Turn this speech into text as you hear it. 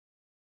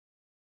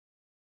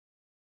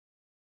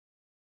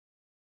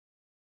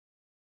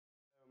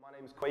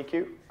name's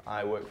Kweku.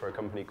 I work for a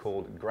company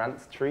called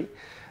GrantTree.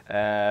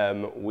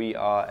 We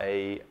are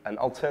an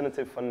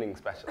alternative funding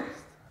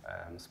specialist,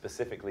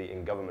 specifically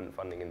in government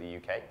funding in the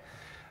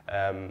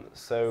UK.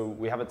 So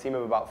we have a team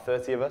of about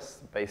 30 of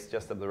us based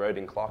just up the road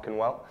in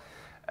Clerkenwell.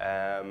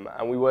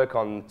 And we work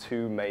on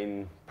two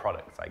main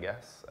products, I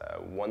guess.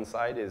 One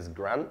side is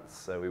grants,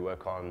 so we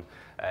work on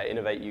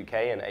Innovate UK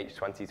and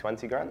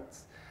H2020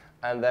 grants.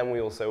 And then we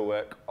also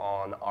work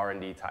on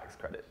R&D tax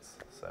credits.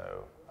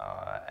 So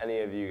any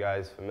of you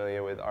guys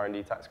familiar with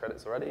R&D tax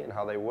credits already and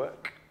how they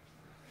work?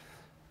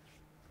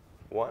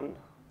 One?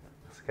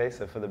 Okay,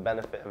 so for the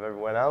benefit of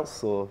everyone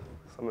else, or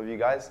some of you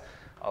guys,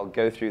 I'll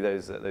go through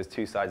those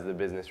two sides of the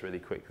business really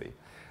quickly.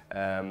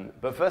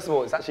 But first of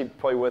all, it's actually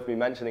probably worth me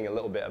mentioning a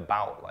little bit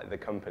about the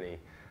company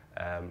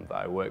that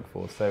I work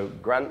for. So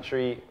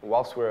GrantTree,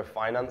 whilst we're a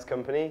finance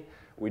company,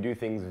 we do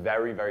things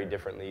very, very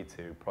differently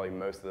to probably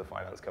most of the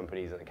finance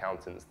companies and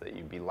accountants that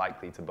you'd be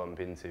likely to bump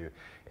into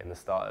in the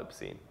startup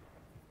scene.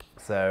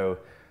 So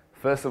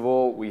first of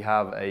all, we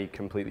have a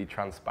completely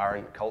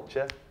transparent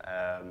culture.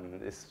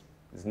 This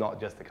is not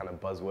just a kind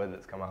of buzzword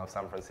that's come out of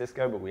San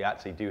Francisco, but we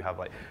actually do have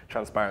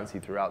transparency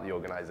throughout the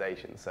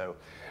organization. So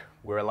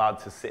we're allowed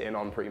to sit in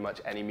on pretty much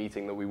any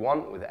meeting that we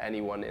want with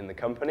anyone in the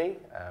company.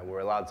 We're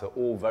allowed to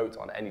all vote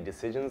on any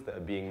decisions that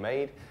are being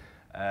made.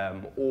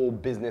 All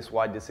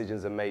business-wide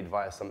decisions are made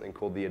via something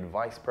called the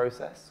advice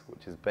process,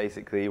 which is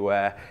basically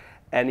where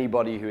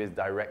anybody who is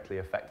directly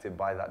affected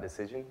by that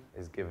decision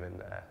is given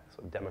a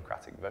sort of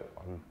democratic vote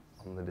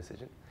on the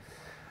decision.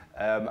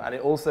 And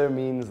it also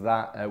means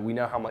that we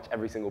know how much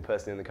every single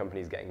person in the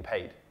company is getting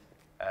paid.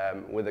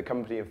 With a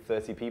company of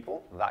 30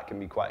 people, that can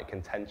be quite a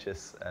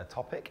contentious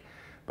topic,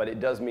 but it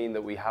does mean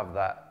that we have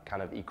that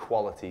kind of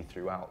equality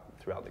throughout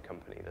the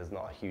company. There's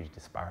not a huge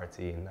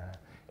disparity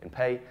in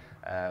pay,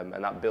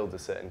 and that builds a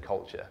certain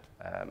culture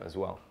as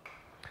well.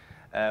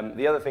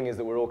 The other thing is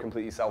that we're all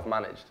completely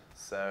self-managed.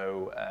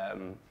 So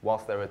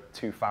whilst there are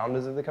two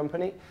founders of the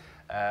company,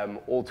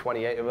 all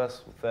 28 of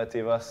us, 30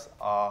 of us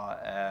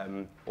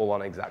are all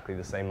on exactly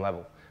the same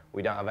level.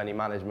 We don't have any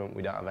management,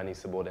 we don't have any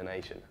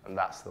subordination, and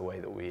that's the way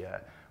that we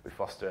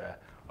foster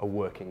a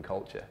working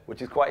culture,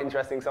 which is quite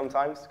interesting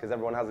sometimes because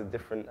everyone has a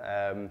different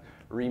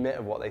remit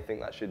of what they think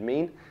that should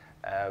mean.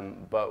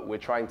 But we're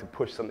trying to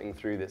push something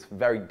through that's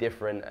very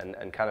different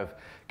and kind of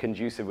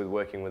conducive with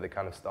working with the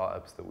kind of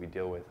startups that we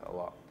deal with a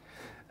lot.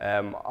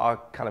 Our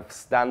kind of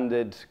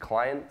standard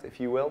client, if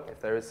you will, if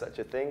there is such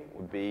a thing,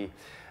 would be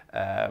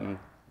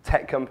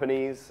tech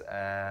companies,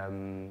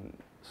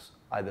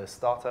 either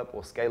startup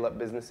or scale-up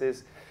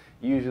businesses.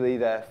 Usually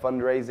they're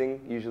fundraising,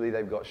 usually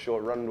they've got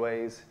short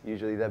runways,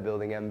 usually they're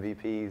building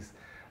MVPs.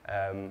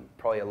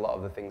 Probably a lot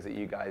of the things that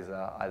you guys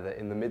are either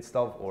in the midst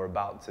of or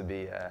about to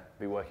be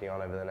working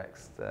on over the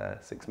next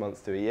 6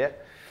 months to a year.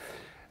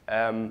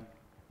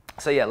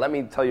 So yeah, let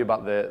me tell you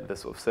about the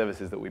sort of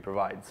services that we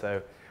provide.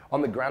 So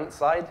on the grant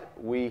side,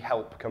 we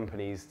help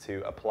companies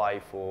to apply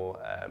for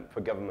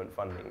government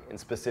funding in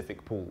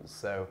specific pools.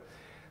 So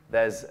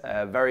there's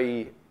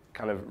very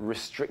kind of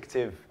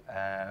restrictive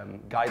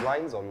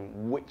guidelines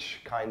on which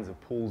kinds of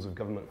pools of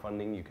government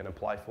funding you can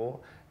apply for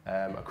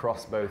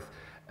across both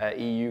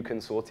EU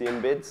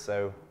consortium bids.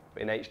 So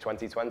in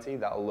H2020,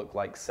 that'll look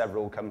like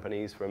several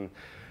companies from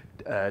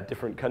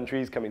different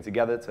countries coming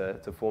together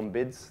to form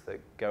bids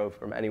that go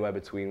from anywhere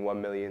between 1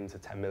 million to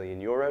 10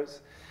 million euros.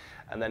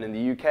 And then in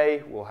the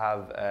UK, we'll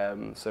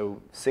have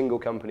so single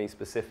company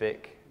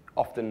specific,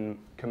 often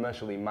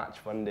commercially match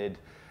funded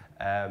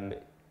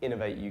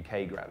Innovate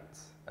UK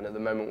grants. And at the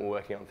moment, we're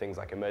working on things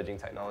like emerging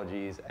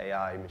technologies,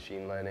 AI,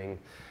 machine learning,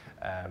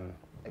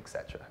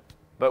 etc.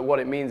 But what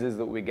it means is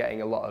that we're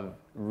getting a lot of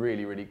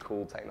really, really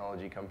cool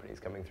technology companies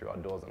coming through our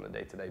doors on a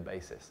day-to-day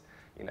basis.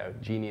 You know,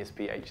 genius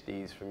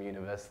PhDs from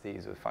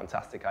universities with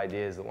fantastic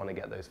ideas that want to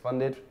get those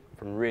funded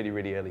from really,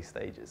 really early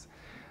stages.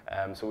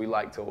 So we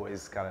like to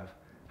always kind of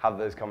have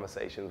those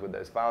conversations with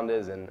those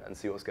founders and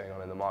see what's going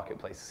on in the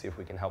marketplace to see if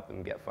we can help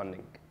them get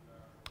funding.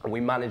 And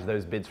we manage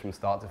those bids from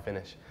start to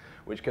finish,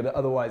 which could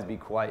otherwise be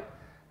quite,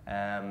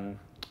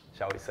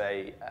 shall we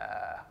say,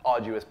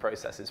 arduous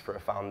processes for a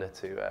founder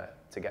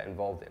to get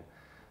involved in.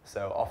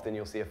 So often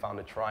you'll see a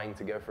founder trying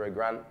to go for a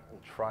grant,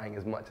 and trying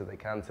as much as they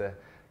can to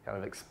kind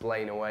of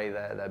explain away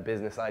their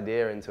business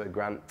idea into a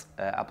grant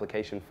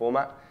application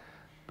format.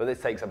 But this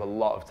takes up a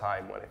lot of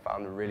time when a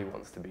founder really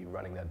wants to be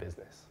running their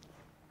business.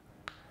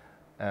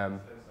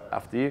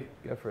 After you,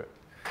 go for it.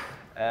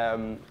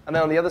 And then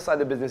on the other side of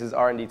the business is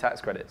R&D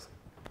tax credits.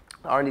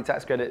 R&D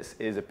tax credits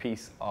is a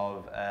piece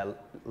of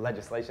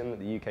legislation that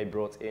the UK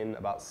brought in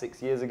about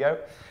 6 years ago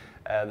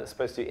that's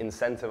supposed to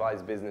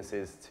incentivize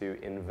businesses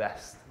to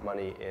invest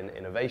money in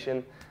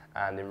innovation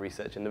and in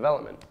research and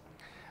development.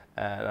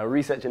 Now,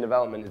 research and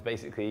development is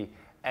basically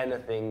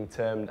anything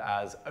termed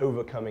as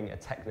overcoming a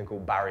technical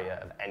barrier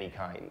of any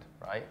kind,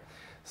 right?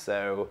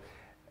 So,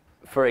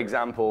 for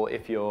example,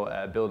 if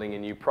you're building a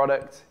new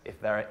product, if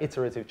there are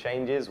iterative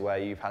changes where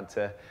you've had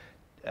to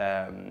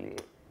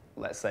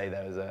let's say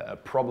there was a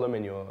problem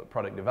in your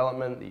product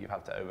development that you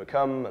have to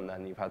overcome, and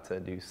then you've had to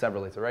do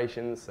several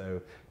iterations,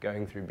 so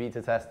going through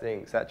beta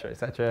testing, et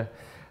cetera,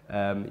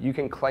 you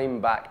can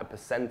claim back a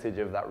percentage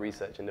of that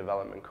research and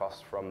development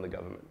cost from the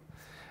government.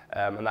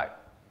 And that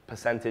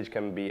percentage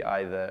can be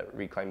either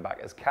reclaimed back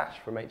as cash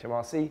from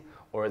HMRC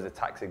or as a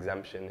tax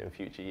exemption in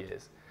future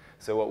years.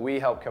 So what we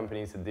help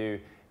companies to do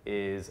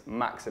is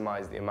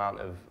maximize the amount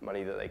of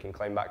money that they can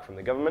claim back from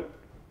the government.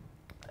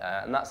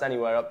 And that's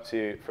anywhere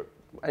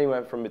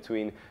from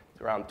between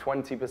around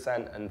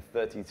 20% and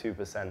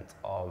 32%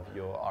 of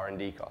your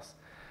R&D costs.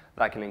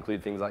 That can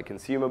include things like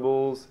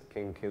consumables,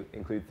 can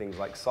include things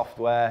like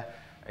software,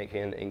 and it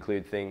can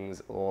include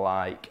things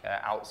like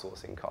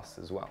outsourcing costs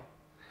as well.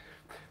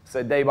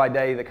 So day by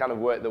day, the kind of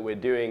work that we're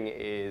doing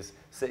is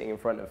sitting in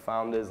front of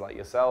founders like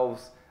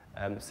yourselves,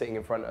 sitting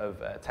in front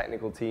of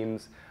technical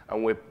teams,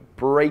 and we're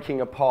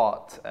breaking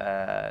apart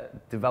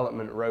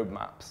development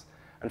roadmaps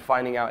and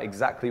finding out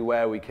exactly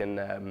where we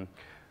can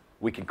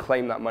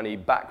claim that money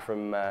back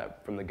from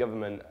the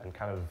government and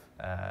kind of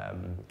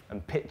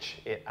and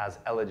pitch it as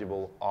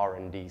eligible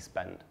R&D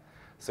spend.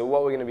 So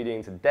what we're going to be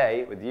doing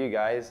today with you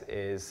guys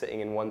is sitting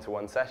in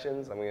one-to-one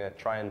sessions, and we're going to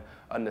try and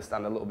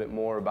understand a little bit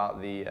more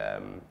about the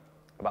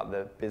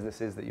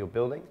businesses that you're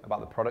building,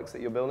 about the products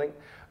that you're building,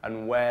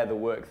 and where the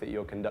work that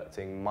you're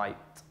conducting might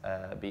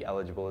be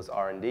eligible as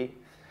R&D.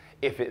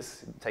 If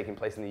it's taking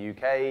place in the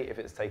UK, if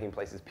it's taking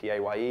place as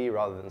PAYE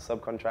rather than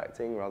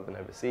subcontracting, rather than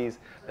overseas,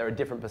 there are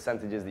different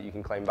percentages that you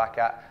can claim back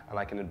at, and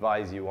I can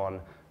advise you on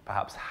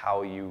perhaps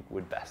how you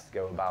would best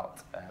go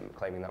about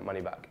claiming that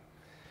money back.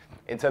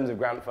 In terms of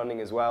grant funding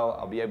as well,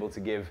 I'll be able to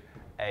give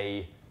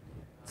a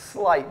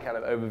slight kind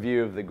of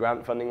overview of the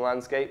grant funding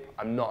landscape.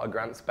 I'm not a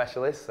grant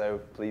specialist, so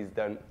please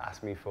don't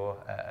ask me for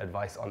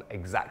advice on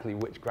exactly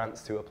which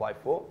grants to apply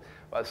for,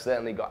 but I've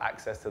certainly got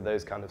access to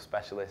those kind of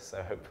specialists,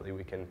 so hopefully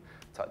we can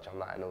touch on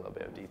that in a little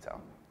bit of detail.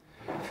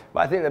 But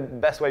I think the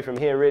best way from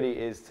here really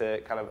is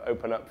to kind of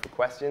open up for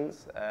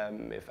questions.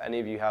 If any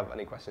of you have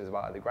any questions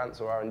about either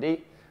grants or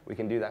R&D, we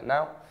can do that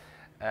now,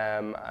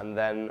 and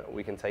then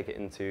we can take it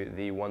into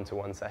the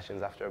one-to-one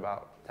sessions after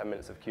about 10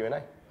 minutes of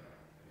Q&A.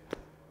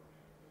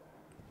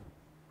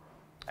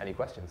 Any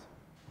questions?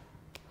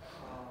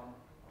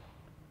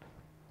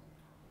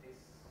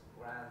 These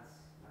grants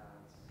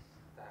and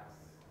tax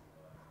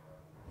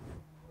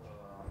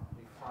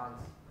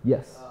refunds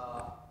Yes.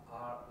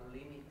 are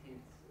limited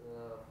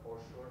for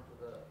sure to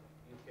the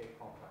UK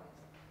companies,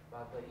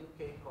 but the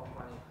UK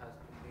company has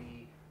to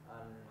be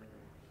an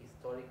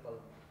historical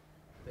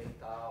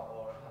data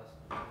or has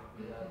to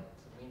be a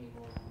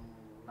minimum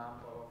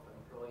number of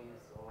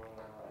employees or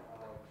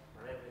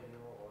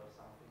revenue or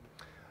something.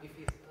 If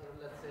it's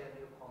let's say a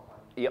new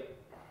company. Yep.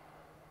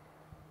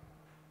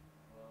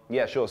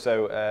 Yeah, sure.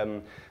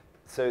 So,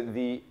 so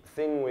the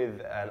thing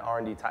with an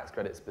R&D tax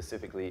credit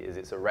specifically is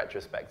it's a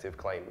retrospective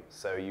claim.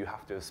 So you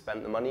have to have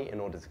spent the money in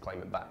order to claim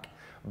it back.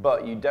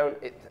 But you don't,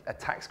 a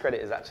tax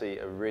credit is actually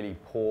a really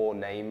poor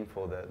name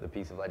for the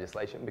piece of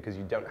legislation because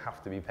you don't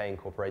have to be paying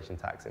corporation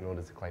tax in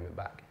order to claim it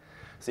back.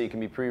 So you can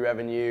be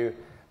pre-revenue,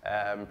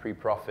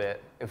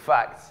 pre-profit. In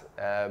fact,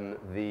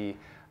 the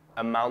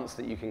amounts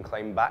that you can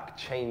claim back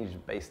change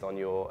based on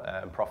your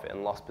profit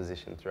and loss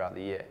position throughout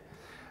the year.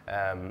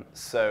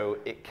 So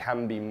it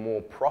can be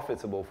more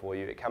profitable for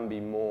you, it can be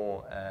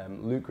more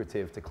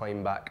lucrative to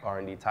claim back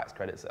R&D tax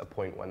credits at a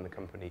point when the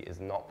company is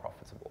not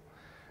profitable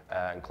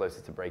and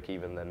closer to break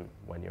even than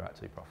when you're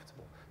actually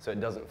profitable. So it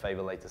doesn't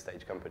favor later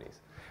stage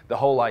companies. The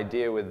whole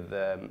idea with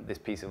this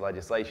piece of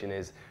legislation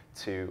is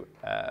to,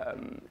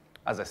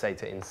 as I say,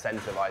 to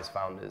incentivize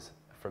founders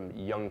from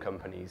young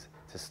companies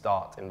to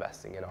start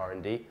investing in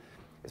R&D.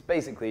 It's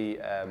basically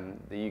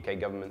the UK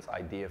government's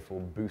idea for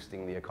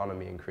boosting the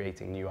economy and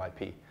creating new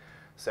IP.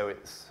 So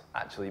it's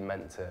actually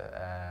meant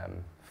to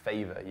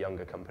favor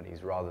younger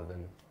companies rather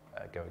than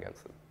go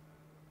against them.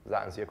 Does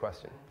that answer your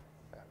question?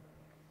 Yeah.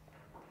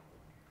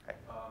 Okay.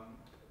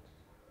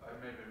 I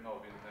maybe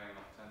not been paying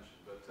enough attention,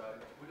 but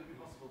would it be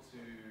possible to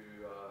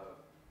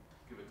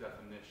give a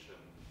definition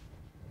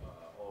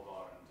of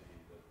R&D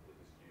that is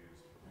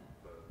used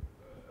for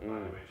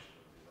evaluation?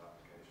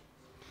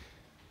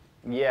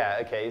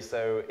 Yeah, okay,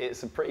 so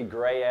it's a pretty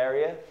grey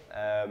area,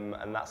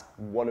 and that's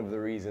one of the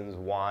reasons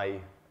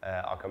why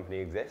our company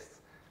exists,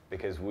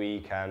 because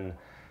we can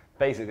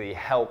basically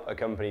help a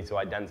company to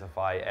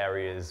identify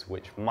areas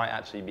which might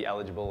actually be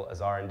eligible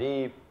as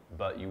R&D,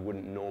 but you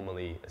wouldn't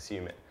normally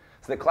assume it.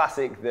 So the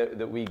classic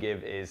that we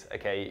give is,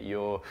 okay,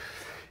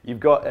 you've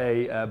got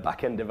a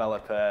back-end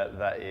developer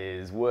that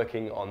is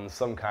working on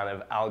some kind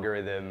of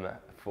algorithm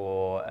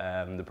for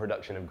the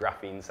production of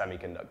graphene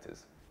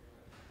semiconductors.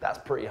 That's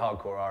pretty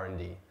hardcore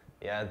R&D.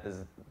 Yeah,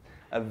 there's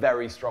a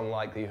very strong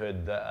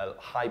likelihood that a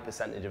high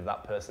percentage of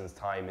that person's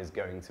time is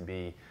going to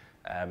be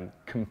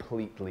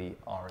completely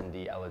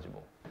R&D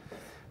eligible.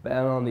 But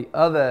then on the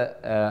other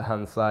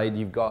hand side,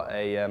 you've got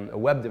a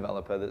web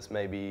developer that's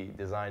maybe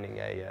designing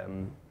a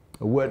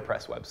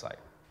WordPress website,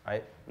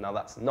 right? Now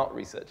that's not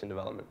research and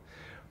development.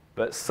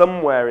 But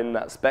somewhere in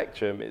that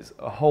spectrum is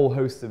a whole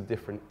host of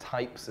different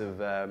types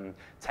of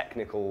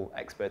technical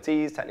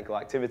expertise, technical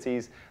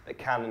activities that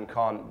can and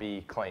can't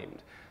be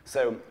claimed.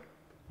 So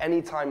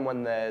anytime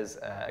when there's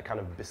a kind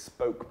of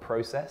bespoke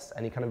process,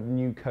 any kind of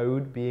new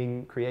code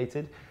being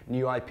created,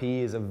 new IP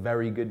is a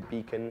very good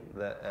beacon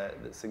that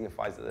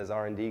signifies that there's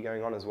R&D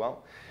going on as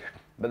well.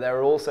 But there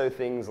are also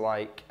things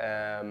like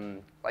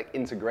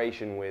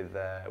integration with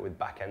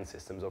back-end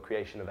systems or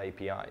creation of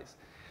APIs.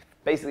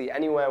 Basically,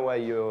 anywhere where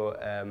you're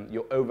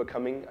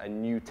overcoming a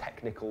new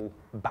technical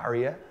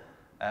barrier,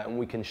 and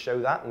we can show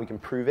that and we can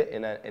prove it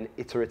in an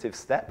iterative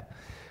step,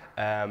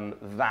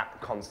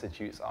 that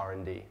constitutes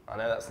R&D. I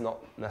know that's not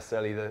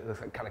necessarily the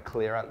kind of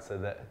clear answer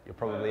that you're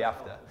probably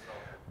after,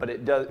 but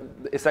it does.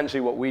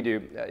 Essentially, what we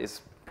do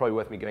is probably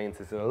worth me going into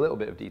this in a little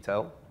bit of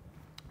detail.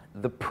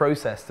 The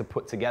process to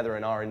put together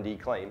an R&D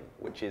claim,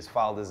 which is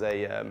filed as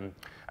an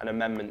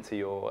amendment to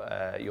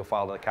your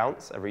filed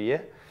accounts every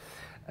year.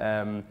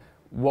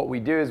 What we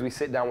do is we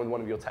sit down with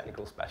one of your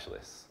technical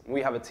specialists.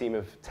 We have a team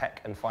of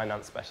tech and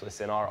finance specialists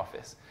in our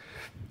office.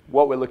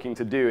 What we're looking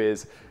to do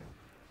is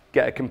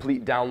get a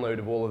complete download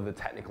of all of the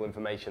technical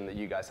information that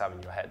you guys have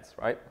in your heads,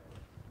 right?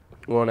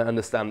 We want to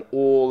understand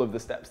all of the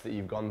steps that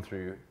you've gone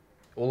through,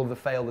 all of the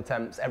failed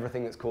attempts,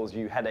 everything that's caused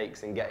you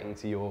headaches in getting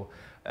to your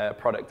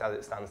product as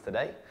it stands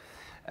today.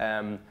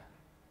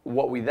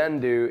 What we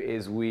then do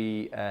is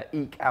we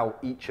eke out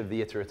each of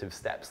the iterative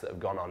steps that have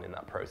gone on in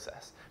that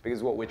process.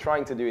 Because what we're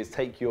trying to do is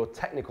take your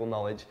technical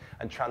knowledge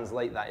and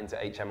translate that into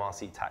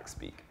HMRC tax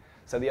speak.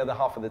 So the other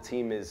half of the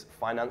team is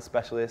finance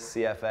specialists,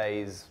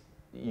 CFAs,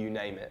 you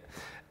name it.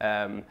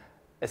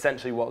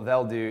 Essentially what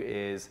they'll do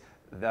is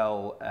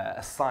they'll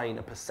assign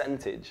a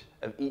percentage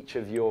of each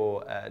of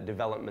your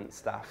development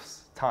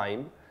staff's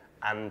time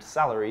and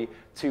salary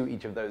to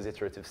each of those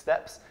iterative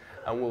steps,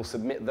 and we'll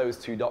submit those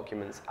two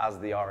documents as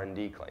the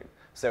R&D claim.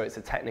 So it's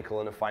a technical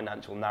and a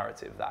financial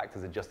narrative that act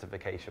as a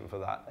justification for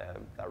that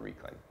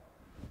reclaim.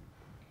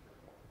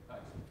 Nice.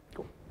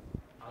 Cool.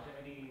 Are there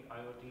any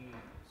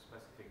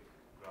IoT-specific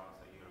grants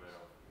that you're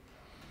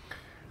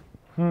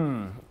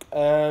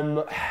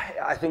aware of?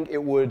 I think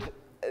it would.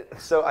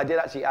 So I did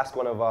actually ask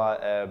one of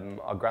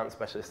our grant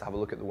specialists to have a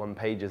look at the one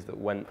pages that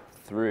went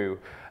through.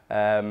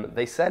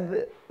 They said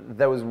that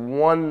there was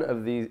one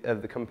of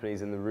the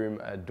companies in the room,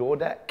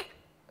 DoorDeck.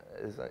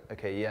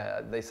 Okay,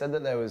 yeah. They said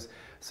that there was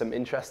some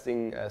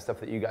interesting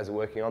stuff that you guys are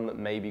working on that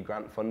may be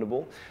grant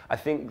fundable. I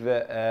think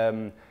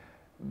that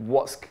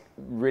what's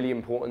really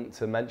important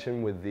to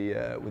mention with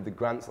the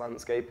grants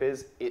landscape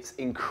is it's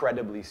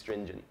incredibly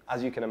stringent.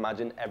 As you can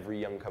imagine, every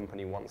young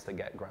company wants to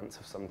get grants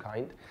of some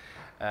kind.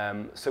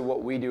 So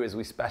what we do is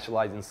we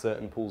specialize in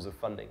certain pools of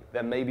funding.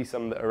 There may be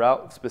some that are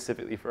out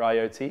specifically for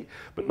IoT,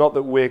 but not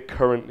that we're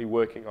currently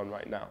working on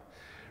right now.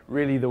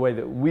 Really, the way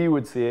that we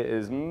would see it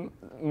is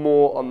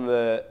more on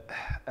the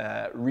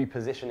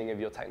repositioning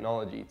of your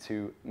technology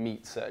to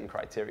meet certain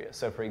criteria.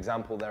 So, for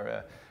example, there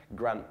are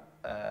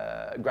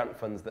grant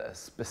funds that are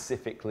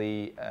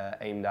specifically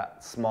aimed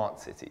at smart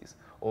cities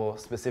or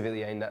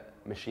specifically aimed at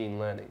machine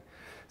learning.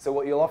 So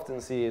what you'll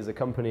often see is a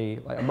company,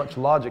 like a much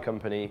larger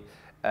company,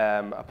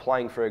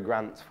 applying for a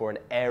grant for an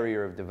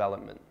area of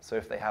development. So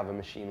if they have a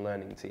machine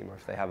learning team or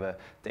if they have a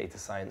data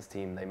science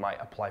team, they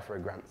might apply for a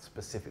grant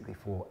specifically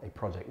for a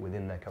project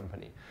within their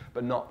company,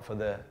 but not for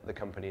the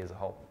company as a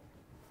whole.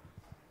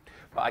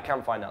 But I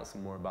can find out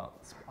some more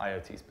about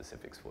IoT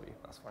specifics for you,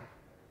 that's fine.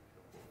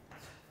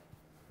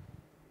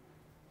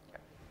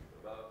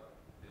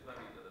 This might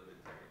be a little bit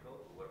technical,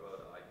 but what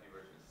about IP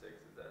version 6?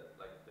 Is that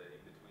like the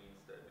in-between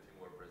step between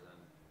more present?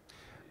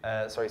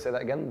 Sorry, say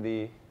that again,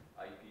 the...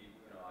 IP,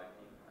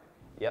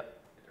 Yep.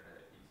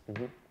 Internet IPs.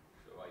 Mm-hmm.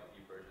 So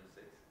IP version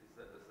 6, is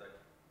that the sec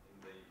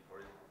in the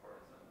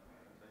performance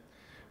thing?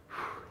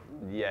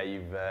 Yeah,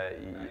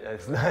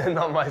 it's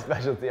not my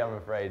specialty, I'm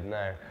afraid,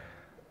 no.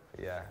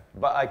 Yeah,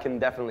 but I can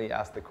definitely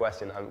ask the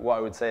question. What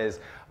I would say is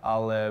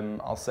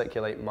I'll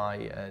circulate my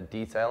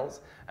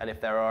details, and if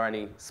there are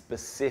any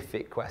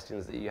specific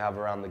questions that you have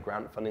around the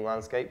grant funding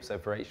landscape, so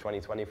for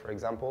H2020, for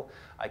example,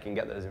 I can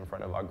get those in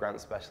front of our grant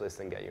specialists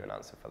and get you an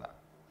answer for that,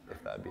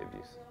 if that would be of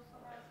use.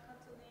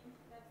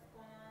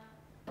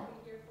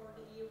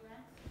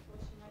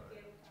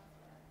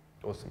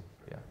 Awesome.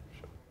 Yeah,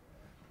 sure.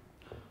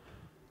 Cool.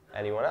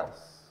 Anyone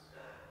else?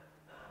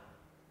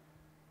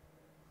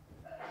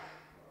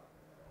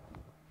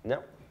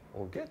 No?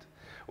 All good.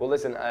 Well,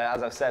 listen,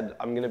 as I've said,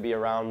 I'm going to be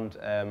around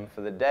for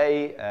the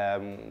day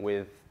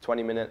with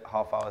 20-minute,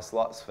 half-hour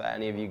slots for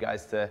any of you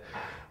guys to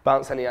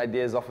bounce any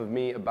ideas off of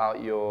me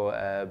about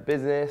your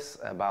business,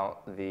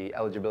 about the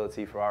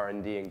eligibility for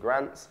R&D and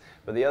grants.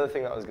 But the other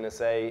thing that I was going to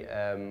say,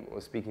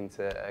 was speaking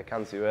to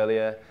Kansu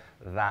earlier,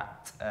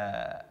 that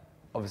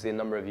obviously a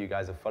number of you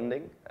guys are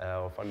funding,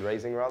 or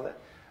fundraising rather.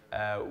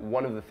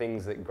 One of the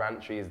things that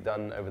GrantTree has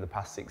done over the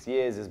past 6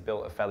 years is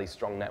built a fairly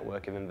strong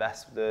network of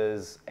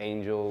investors,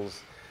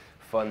 angels,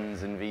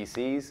 funds, and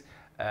VCs.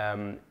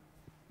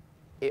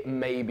 It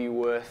may be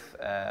worth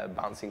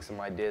bouncing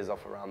some ideas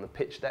off around the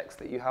pitch decks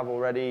that you have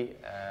already,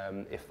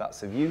 if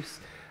that's of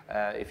use.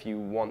 if you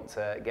want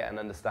to get an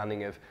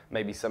understanding of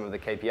maybe some of the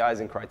KPIs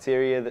and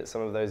criteria that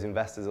some of those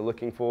investors are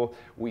looking for.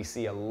 We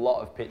see a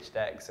lot of pitch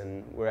decks,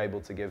 and we're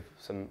able to give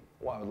some,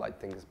 what I would like to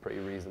think is pretty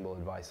reasonable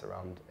advice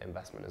around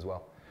investment as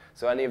well.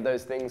 So any of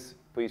those things,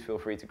 please feel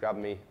free to grab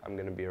me. I'm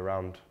going to be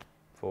around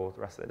for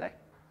the rest of the day.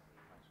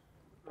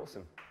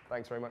 Awesome.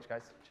 Thanks very much,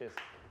 guys. Cheers.